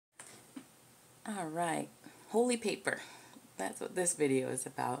Alright, holy paper. That's what this video is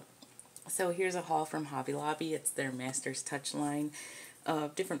about. So here's a haul from Hobby Lobby. It's their Master's Touch line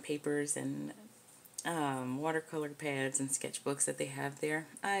of different papers and watercolor pads and sketchbooks that they have there.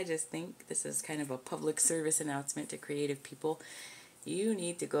 I just think this is kind of a public service announcement to creative people. You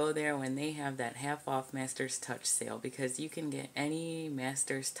need to go there when they have that half off Master's Touch sale, because you can get any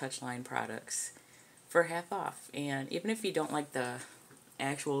Master's Touch line products for half off. And even if you don't like the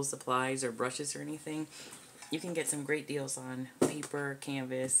actual supplies or brushes or anything, you can get some great deals on paper,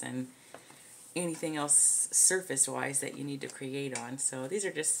 canvas, and anything else surface wise that you need to create on. So these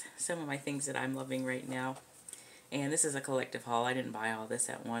are just some of my things that I'm loving right now. And this is a collective haul. I didn't buy all this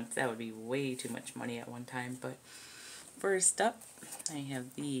at once. That would be way too much money at one time. But first up, I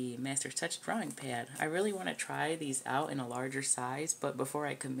have the Master's Touch drawing pad. I really want to try these out in a larger size, but before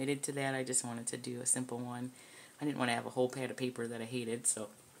I committed to that, I just wanted to do a simple one. I didn't want to have a whole pad of paper that I hated, so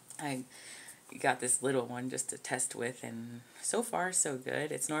I got this little one just to test with, and so far so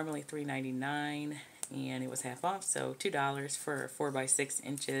good. It's normally $3.99 and it was half off, so $2 for 4 by 6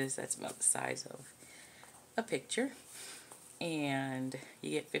 inches. That's about the size of a picture, and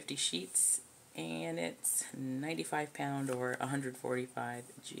you get 50 sheets, and it's 95 pound or 145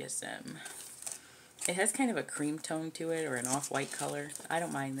 GSM. It has kind of a cream tone to it, or an off-white color. I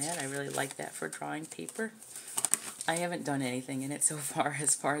don't mind that. I really like that for drawing paper. I haven't done anything in it so far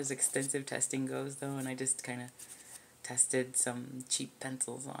as extensive testing goes, though, and I just kind of tested some cheap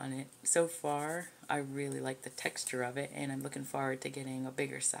pencils on it. So far, I really like the texture of it, and I'm looking forward to getting a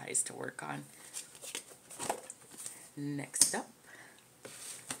bigger size to work on. Next up,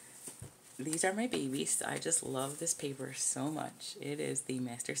 these are my babies. I just love this paper so much. It is the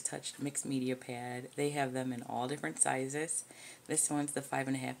Master's Touch Mixed Media Pad. They have them in all different sizes. This one's the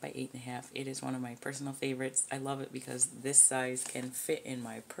 5.5 by 8.5. It is one of my personal favorites. I love it because this size can fit in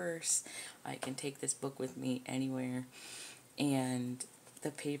my purse. I can take this book with me anywhere. And the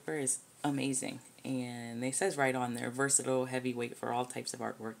paper is amazing. And it says right on there, versatile, heavyweight for all types of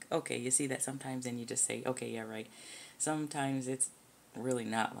artwork. Okay, you see that sometimes and you just say, okay, yeah, right. Sometimes it's really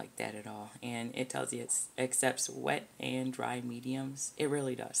not like that at all, and it tells you it accepts wet and dry mediums. It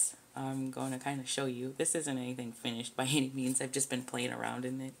really does. I'm going to kind of show you. This isn't anything finished by any means. I've just been playing around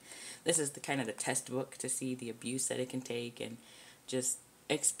in it. This is the kind of the test book to see the abuse that it can take and just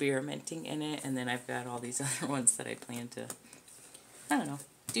experimenting in it. And then I've got all these other ones that I plan to, I don't know,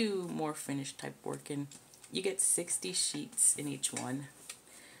 do more finished type work in. You get 60 sheets in each one,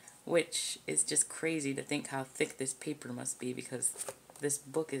 which is just crazy to think how thick this paper must be, because this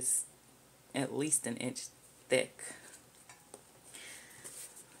book is at least an inch thick.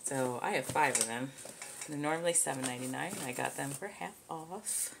 So I have 5 of them. They're normally $7.99. I got them for half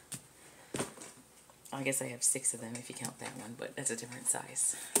off. I guess I have 6 of them if you count that one, but that's a different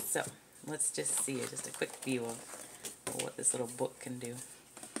size. So let's just see just a quick view of what this little book can do.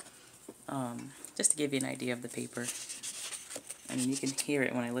 Just to give you an idea of the paper. I mean, you can hear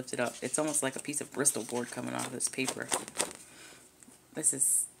it when I lift it up. It's almost like a piece of Bristol board coming off this paper. This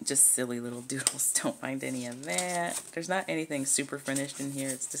is just silly little doodles. Don't mind any of that. There's not anything super finished in here.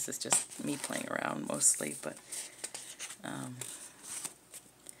 This is just me playing around mostly. But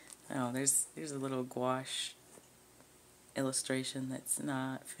oh, there's a little gouache illustration that's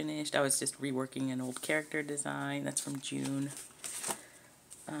not finished. I was just reworking an old character design. That's from June.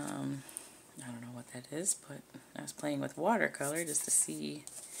 I don't know what that is, but I was playing with watercolor just to see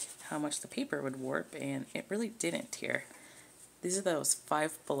how much the paper would warp, and it really didn't here. These are those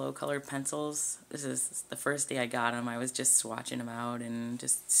 5 Below colored pencils. This is the first day I got them. I was just swatching them out and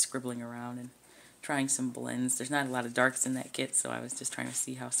just scribbling around and trying some blends. There's not a lot of darks in that kit, so I was just trying to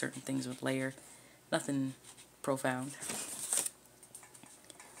see how certain things would layer. Nothing profound.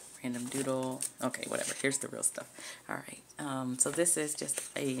 Random doodle. Okay, whatever. Here's the real stuff. Alright, so this is just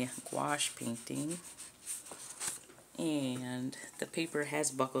a gouache painting. And the paper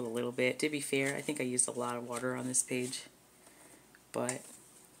has buckled a little bit. To be fair, I think I used a lot of water on this page. But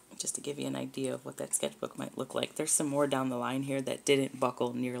just to give you an idea of what that sketchbook might look like. There's some more down the line here that didn't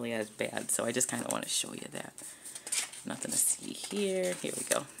buckle nearly as bad, so I just kind of want to show you that. Nothing to see here. Here we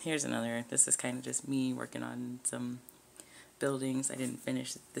go. Here's another. This is kind of just me working on some buildings. I didn't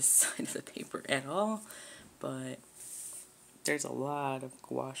finish this side of the paper at all, but there's a lot of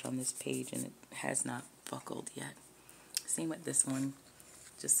gouache on this page and it has not buckled yet. Same with this one.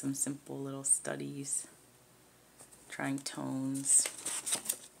 Just some simple little studies. Trying tones.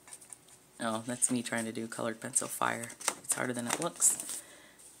 Oh, that's me trying to do colored pencil fire. It's harder than it looks.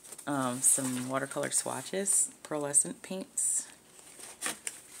 Some watercolor swatches, pearlescent paints,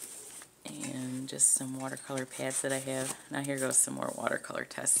 and just some watercolor pads that I have. Now here goes some more watercolor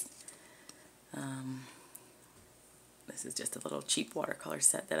tests. This is just a little cheap watercolor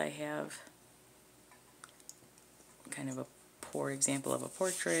set that I have. Kind of a poor example of a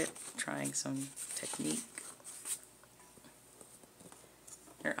portrait, trying some technique.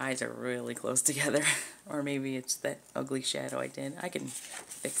 Her eyes are really close together, or maybe it's that ugly shadow I did. I can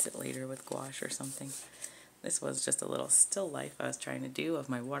fix it later with gouache or something. This was just a little still life I was trying to do of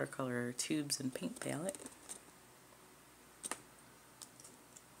my watercolor tubes and paint palette.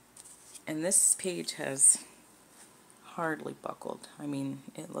 And this page has hardly buckled. I mean,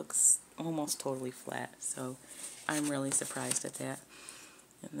 it looks almost totally flat, so I'm really surprised at that.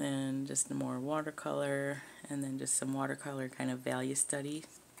 And then just more watercolor, and then just some watercolor kind of value study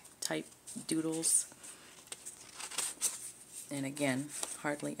type doodles. And again,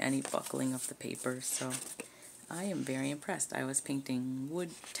 hardly any buckling of the paper, so I am very impressed. I was painting wood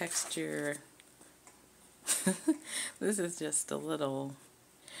texture. This is just a little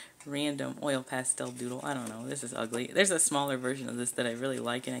random oil pastel doodle. I don't know, this is ugly. There's a smaller version of this that I really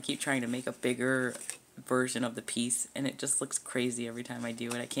like, and I keep trying to make a bigger version of the piece, and it just looks crazy every time I do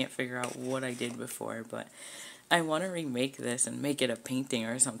it. I can't figure out what I did before, but I want to remake this and make it a painting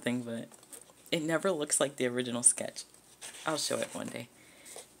or something, but it never looks like the original sketch. I'll show it one day.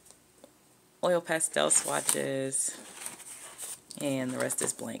 Oil pastel swatches, and the rest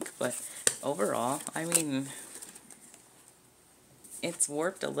is blank, but overall, I mean, it's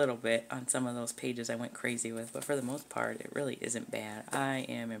warped a little bit on some of those pages I went crazy with, but for the most part, it really isn't bad. I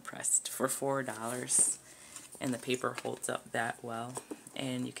am impressed. For $4, and the paper holds up that well,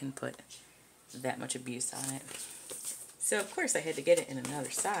 and you can put that much abuse on it. So, of course, I had to get it in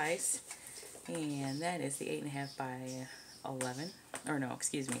another size, and that is the 8.5 by 11, or no,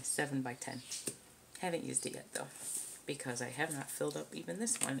 excuse me, 7 by 10. Haven't used it yet, though, because I have not filled up even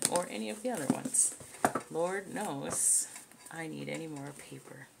this one, or any of the other ones. Lord knows I need any more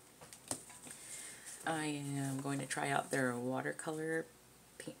paper. I am going to try out their watercolor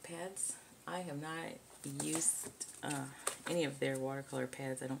paint pads. I have not used any of their watercolor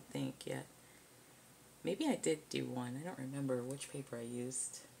pads, I don't think, yet. Maybe I did do one. I don't remember which paper I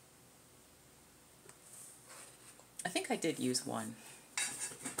used. I think I did use one.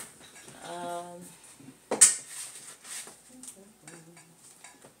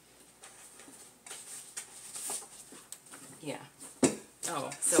 Yeah. Oh,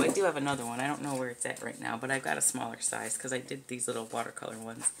 so I do have another one. I don't know where it's at right now, but I've got a smaller size because I did these little watercolor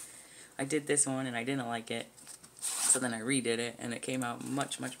ones. I did this one and I didn't like it, so then I redid it and it came out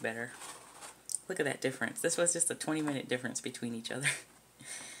much, much better. Look at that difference. This was just a 20-minute difference between each other.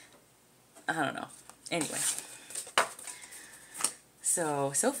 I don't know. Anyway.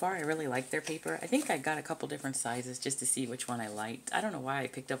 So far I really like their paper. I think I got a couple different sizes just to see which one I liked. I don't know why I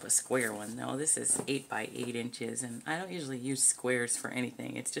picked up a square one. No, this is 8 by 8 inches, and I don't usually use squares for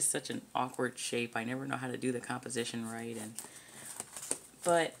anything. It's just such an awkward shape. I never know how to do the composition right.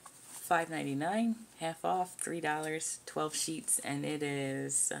 But $5.99, half off, $3, 12 sheets, and it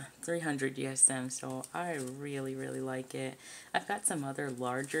is 300 USM, so I really, really like it. I've got some other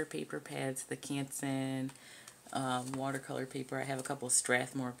larger paper pads, the Canson watercolor paper. I have a couple of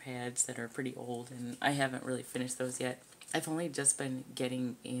Strathmore pads that are pretty old, and I haven't really finished those yet. I've only just been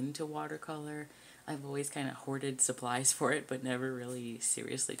getting into watercolor. I've always kind of hoarded supplies for it, but never really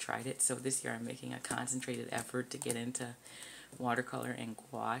seriously tried it. So this year I'm making a concentrated effort to get into watercolor and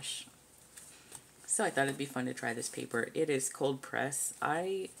gouache. So I thought it'd be fun to try this paper. It is cold press.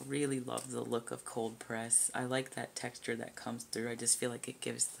 I really love the look of cold press. I like that texture that comes through. I just feel like it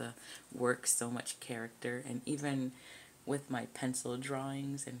gives the work so much character. And even with my pencil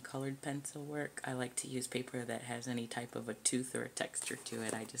drawings and colored pencil work, I like to use paper that has any type of a tooth or a texture to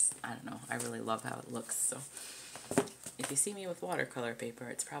it. I don't know. I really love how it looks. So if you see me with watercolor paper,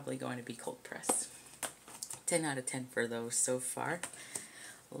 it's probably going to be cold press. 10 out of 10 for those so far.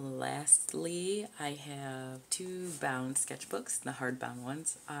 Lastly, I have 2 bound sketchbooks, the hardbound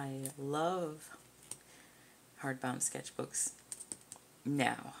ones. I love hardbound sketchbooks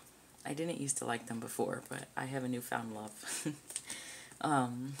now. I didn't used to like them before, but I have a newfound love.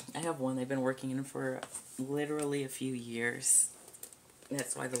 I have one I've been working in for literally a few years.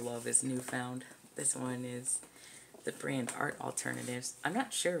 That's why the love is newfound. This one is the brand Art Alternatives. I'm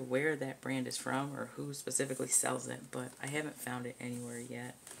not sure where that brand is from or who specifically sells it, but I haven't found it anywhere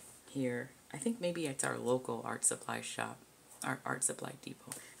yet here. I think maybe it's our local art supply shop, our art supply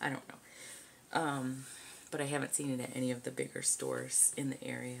depot. I don't know. But I haven't seen it at any of the bigger stores in the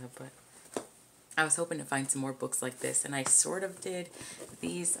area, but I was hoping to find some more books like this, and I sort of did.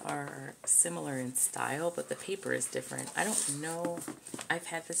 These are similar in style, but the paper is different. I don't know. I've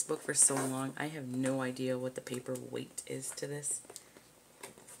had this book for so long, I have no idea what the paper weight is to this.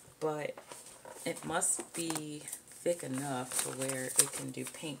 But it must be thick enough to where it can do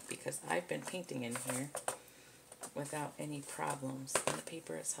paint, because I've been painting in here without any problems, and the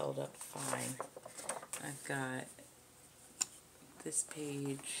paper has held up fine. I've got this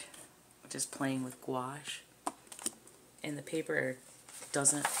page just playing with gouache, and the paper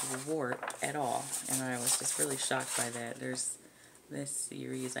doesn't warp at all, and I was just really shocked by that. There's this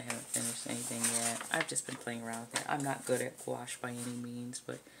series, I haven't finished anything yet. I've just been playing around with it. I'm not good at gouache by any means,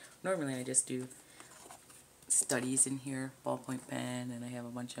 but normally I just do studies in here, ballpoint pen, and I have a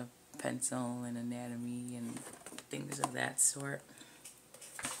bunch of pencil and anatomy and things of that sort.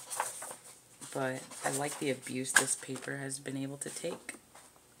 But I like the abuse this paper has been able to take,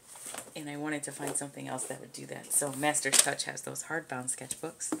 and I wanted to find something else that would do that. So Master's Touch has those hardbound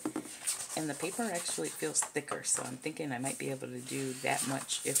sketchbooks, and the paper actually feels thicker, so I'm thinking I might be able to do that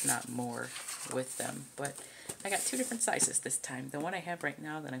much, if not more, with them. But I got two different sizes this time. The one I have right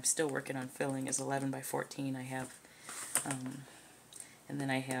now that I'm still working on filling is 11 by 14. I have, and then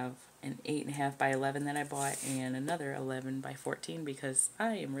I have an 8.5 by 11 that I bought, and another 11 by 14, because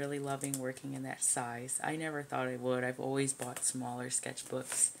I am really loving working in that size. I never thought I would. I've always bought smaller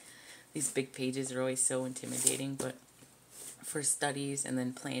sketchbooks. These big pages are always so intimidating, but for studies and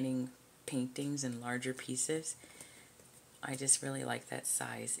then planning paintings in larger pieces, I just really like that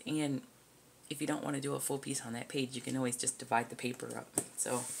size. And if you don't want to do a full piece on that page, you can always just divide the paper up.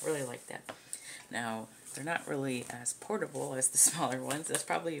 So really like that. Now, they're not really as portable as the smaller ones. That's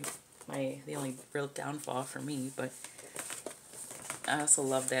probably the only real downfall for me, but I also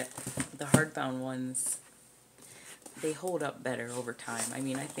love that the hardbound ones, they hold up better over time. I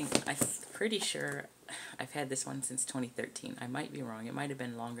mean, I'm pretty sure I've had this one since 2013. I might be wrong. It might have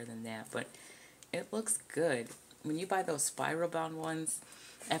been longer than that, but it looks good. When you buy those spiral bound ones,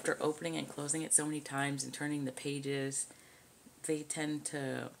 after opening and closing it so many times and turning the pages, they tend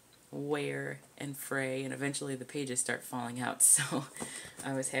to wear and fray, and eventually the pages start falling out. So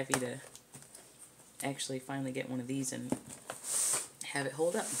I was happy to actually finally get one of these and have it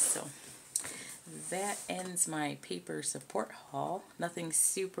hold up. So that ends my paper support haul. Nothing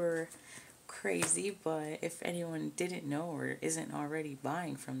super crazy, but if anyone didn't know or isn't already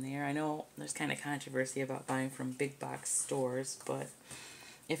buying from there, I know there's kind of controversy about buying from big box stores, but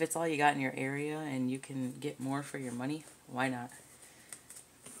if it's all you got in your area and you can get more for your money, why not?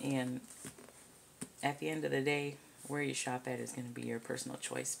 And at the end of the day, where you shop at is going to be your personal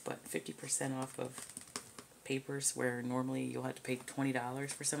choice, but 50% off of papers where normally you'll have to pay $20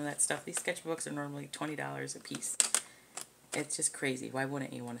 for some of that stuff. These sketchbooks are normally $20 a piece. It's just crazy. Why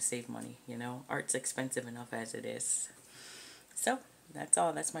wouldn't you want to save money, you know? Art's expensive enough as it is. So, that's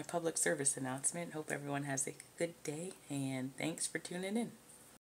all. That's my public service announcement. Hope everyone has a good day, and thanks for tuning in.